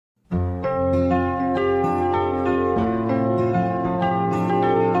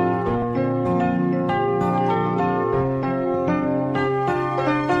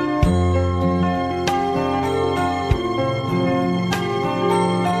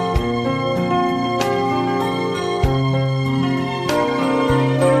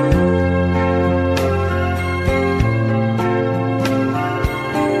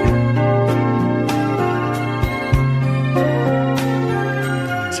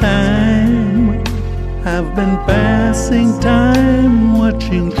I've been passing time,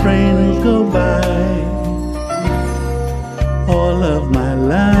 watching trains go by. All of my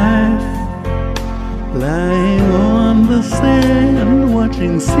life, lying on the sand,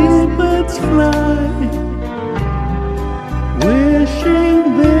 watching seabirds fly,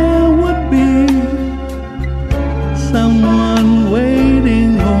 wishing there would be someone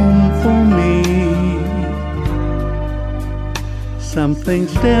waiting home for me.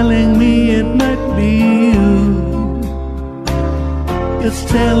 Something's telling me it might be you. It's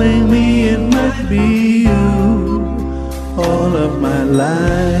telling me it might be you. All of my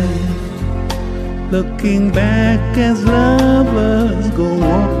life, looking back as lovers go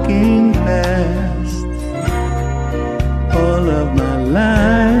walking past. All of my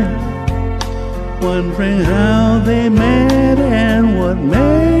life, wondering how they met and what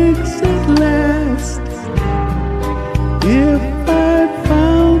makes it last. If I'd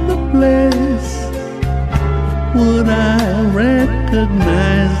found the place, would I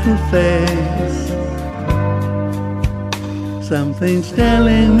recognize the face? Something's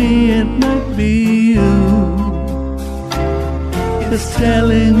telling me it might be you. It's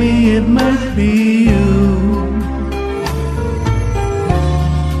telling me it might be you.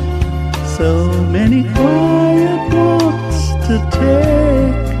 So many quiet walks to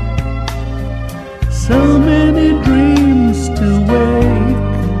take, so many dreams to wake,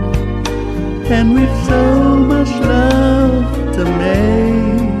 and we've so much love to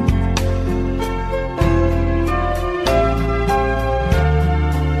make.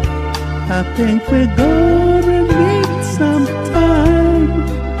 I think we're gonna meet sometime.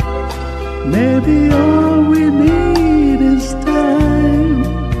 Maybe all we need is time.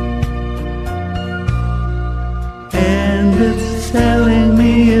 And it's telling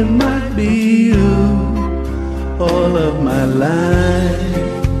me it might be you. All of my life,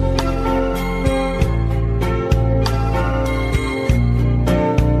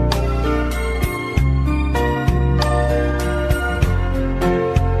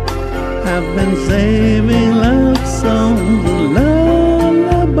 I've been saving love songs and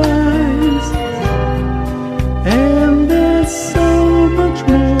lullabies, and there's so much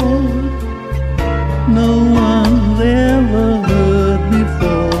more no one's ever heard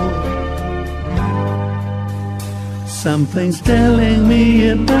before. Something's telling me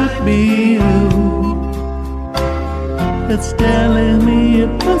it might be you. It's telling me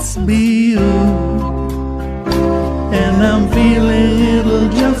it must be you. And I'm feeling it'll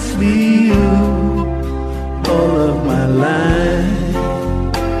just be you. All of my life,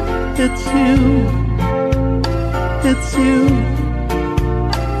 it's you, it's you.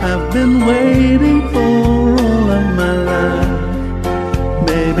 I've been waiting for all of my life.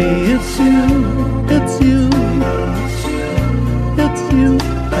 Maybe it's you, it's you, it's you.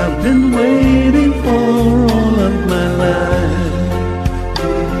 I've been waiting for all of my life.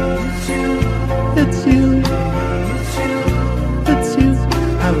 It's you, it's you.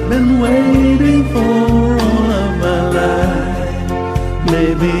 I've been waiting for all of my life.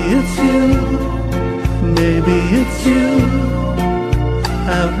 Maybe it's you, maybe it's you.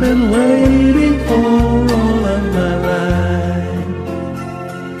 I've been waiting for all of my life.